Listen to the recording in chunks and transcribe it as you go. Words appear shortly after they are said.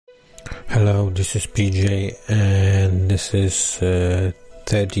Hello, this is PJ and this is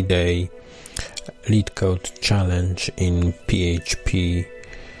 30-day LeetCode challenge in PHP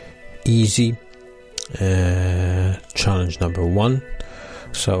easy, challenge number 1.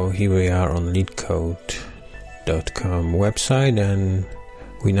 So here we are on LeetCode.com website and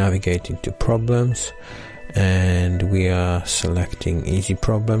we navigate into problems and we are selecting easy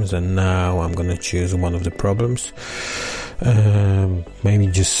problems, and now I'm going to choose one of the problems. Maybe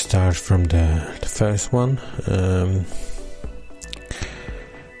just start from the first one.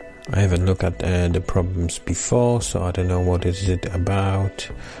 I haven't looked at the problems before, so I don't know what is it about,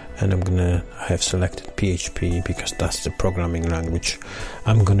 and I have selected PHP because that's the programming language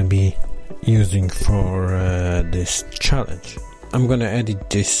I'm gonna be using for this challenge. I'm gonna edit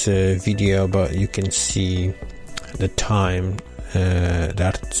this video, but you can see the time,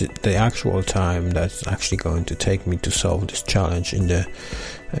 that's the actual time that's actually going to take me to solve this challenge in the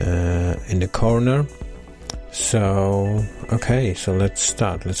corner. So okay, so let's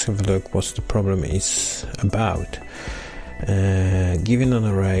start. Let's have a look what the problem is about. Given an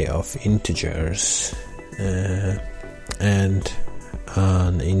array of integers and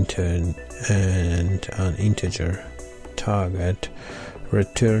an integer target,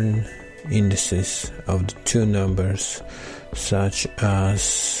 return indices of the two numbers such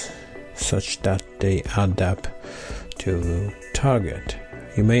that they add up to target.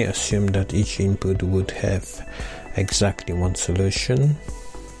 You may assume that each input would have exactly one solution,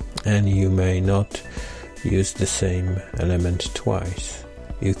 and you may not use the same element twice.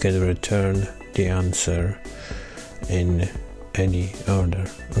 You can return the answer in any order.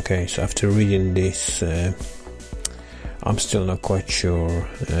 Okay, so after reading this, I'm still not quite sure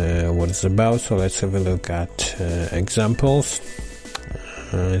what it's about, so let's have a look at examples.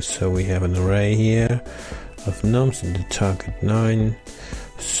 So we have an array here of nums and the target 9,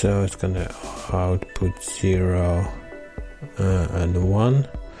 so it's going to output 0 and 1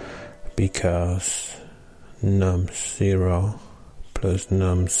 because nums 0 plus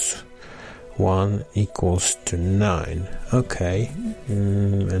nums 1 equals to 9. Okay,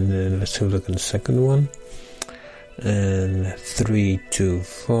 and then let's have a look at the second one. And 3, 2,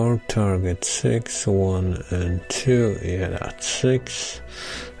 4, target 6, 1 and 2, yeah, that's 6,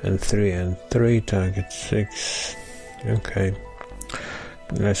 and 3 and 3, target 6. Okay,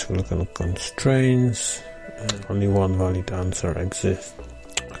 let's look at the constraints. Only one valid answer exists.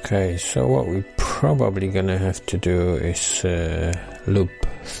 Okay, so what we probably gonna have to do is loop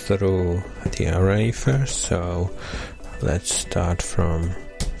through the array first. So let's start from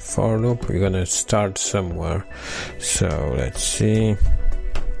for loop. We're gonna start somewhere, so let's see,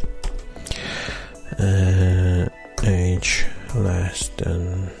 age less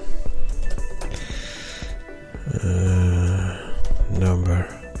than number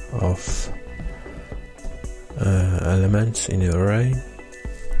of elements in an array.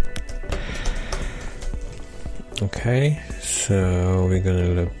 Okay, so we're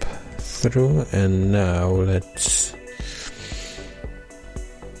gonna loop through, and now let's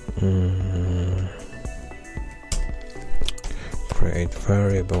create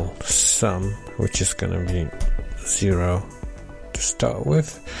variable sum, which is going to be 0 to start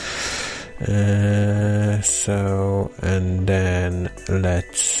with. So, and then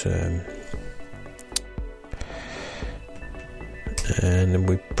let's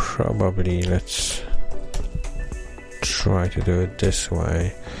let's try to do it this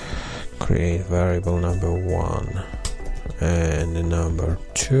way. Create variable number 1 and the number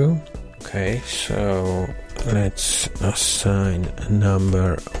 2. Okay, so let's assign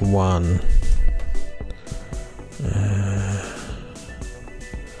number 1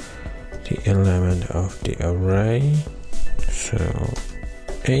 the element of the array, so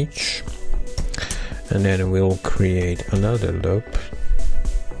h, and then we'll create another loop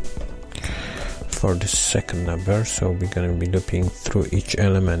for the second number. So we're going to be looping through each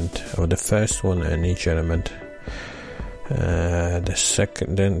element of the first one and each element the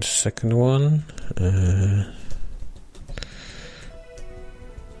second one.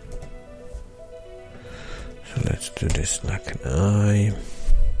 So let's do this like an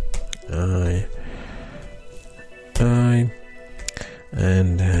I,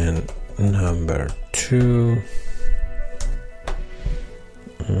 and then number 2,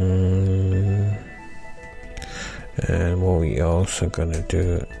 and what we also gonna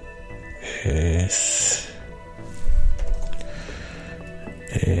do is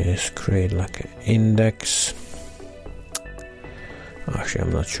create like an index. Actually,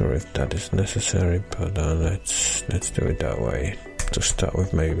 I'm not sure if that is necessary, but let's do it that way to start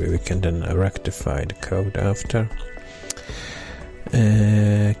with. Maybe we can then rectify the code after.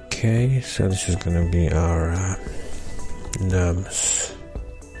 Okay, so this is going to be our nums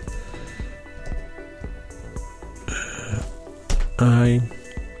I,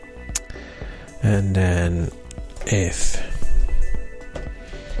 and then if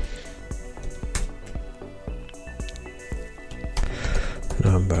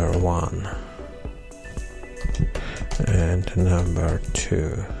number 1 and number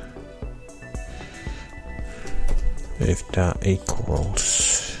 2, if that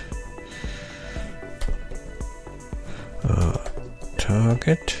equals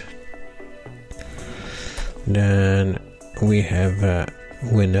target, then we have a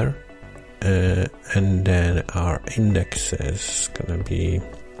winner, and then our index is gonna be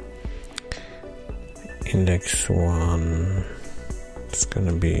index 1, it's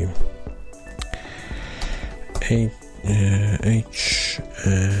gonna be H,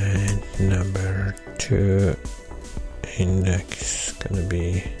 and number 2 index gonna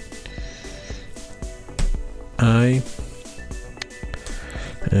be I,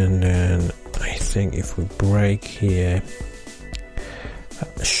 and then I think if we break here, I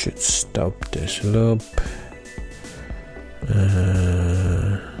should stop this loop.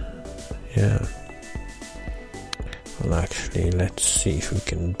 Yeah, well, actually, let's see if we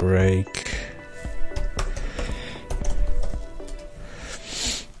can break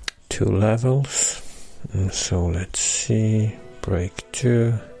 2 levels. And so let's see, break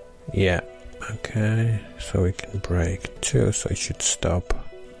 2. Yeah, okay, so we can break 2, so it should stop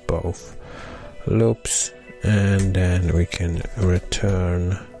both loops, and then we can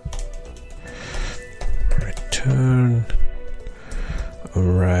return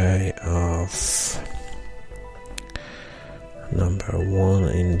array of number 1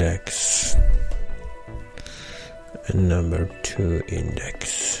 index and number 2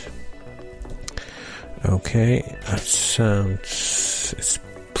 index. Okay, that sounds, it's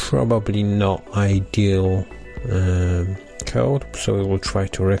probably not ideal code, so we will try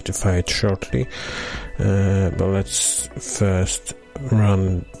to rectify it shortly, but let's first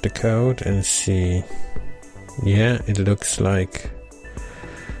run the code and see. Yeah, it looks like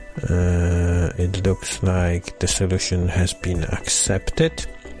the solution has been accepted.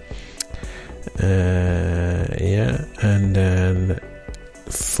 Yeah, and then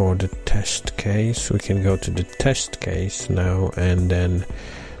for the test case, we can go to the test case now and then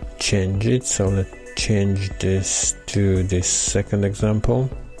change it. So let's change this to this second example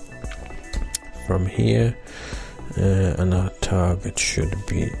from here, and our target should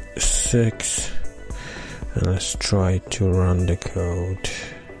be 6, and let's try to run the code.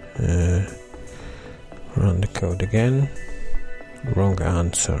 Run the code again. Wrong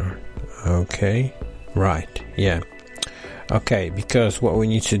answer. Okay, right, yeah. Okay, because what we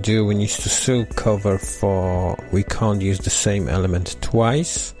need to do, we need to still cover for, we can't use the same element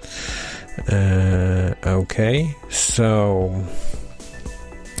twice. Okay, so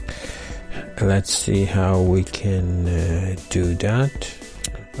let's see how we can do that.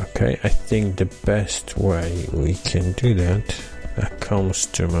 Okay, I think the best way we can do that comes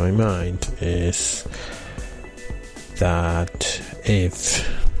to my mind is that if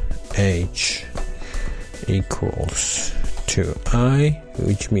h equals to I,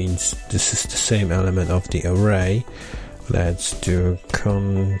 which means this is the same element of the array, let's do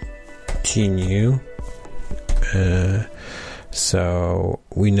continue. So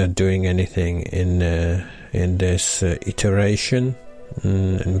we're not doing anything in this iteration,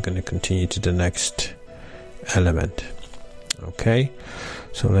 and we're going to continue to the next element. Okay,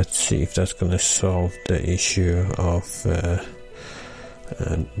 so let's see if that's going to solve the issue of the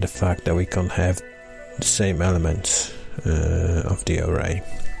fact that we can't have the same elements of the array.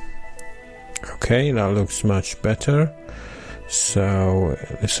 Okay, that looks much better. So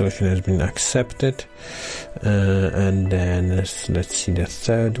the solution has been accepted, and then let's see the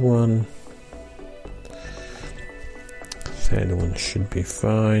third one. Third one should be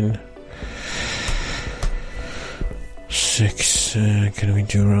fine. 6, can we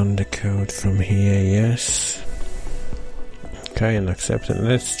do run the code from here? Yes. Okay, and accept it.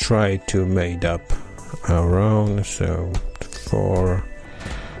 Let's try to made up our own. So 4,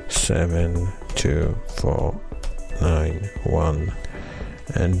 7, 2, 4, 9, 1,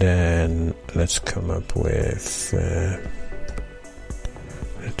 and then let's come up with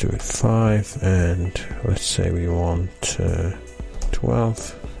let's do it 5, and let's say we want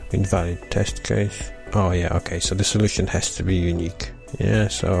 12. Invalid test case. Oh yeah, okay, so the solution has to be unique. Yeah,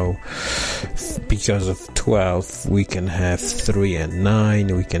 so because of 12 we can have 3 and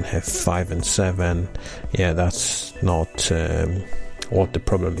 9, we can have 5 and 7. Yeah, that's not what the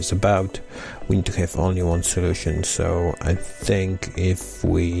problem is about, we need to have only one solution. So I think if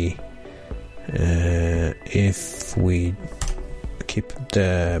we keep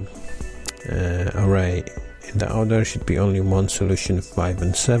the array in the order, should be only one solution, 5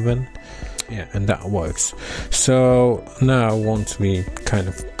 and 7. Yeah, and that works. So now once we kind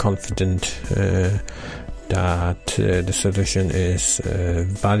of confident that the solution is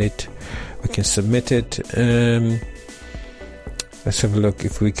valid, we can submit it. Let's have a look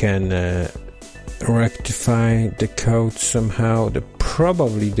if we can rectify the code somehow.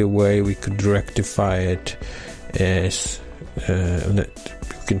 Probably the way we could rectify it is we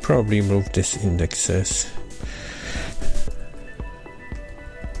can probably remove this indexes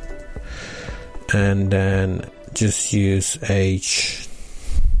and then just use H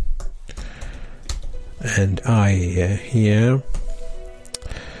and I here.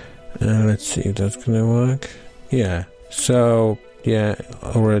 Let's see if that's gonna work. Yeah, so yeah,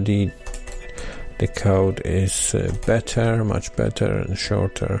 already the code is better, much better and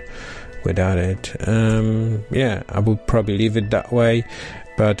shorter without it. Yeah, I would probably leave it that way,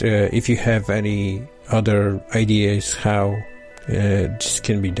 but if you have any other ideas how this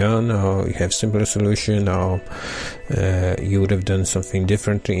can be done, or you have simpler solution, or you would have done something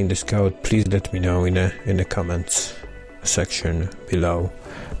differently in this code, please let me know in the comments section below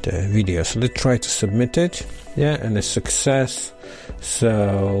the video. So let's try to submit it. Yeah, and a success.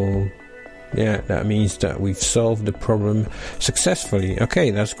 So yeah, that means that we've solved the problem successfully. Okay,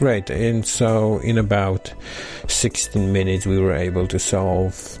 that's great. And so in about 16 minutes we were able to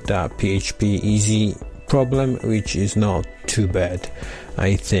solve that PHP easy problem, which is not too bad,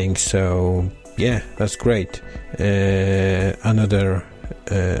 I think. So yeah, that's great. Another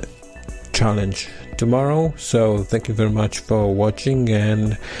challenge tomorrow. So thank you very much for watching,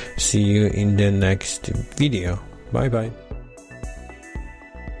 and see you in the next video. Bye bye.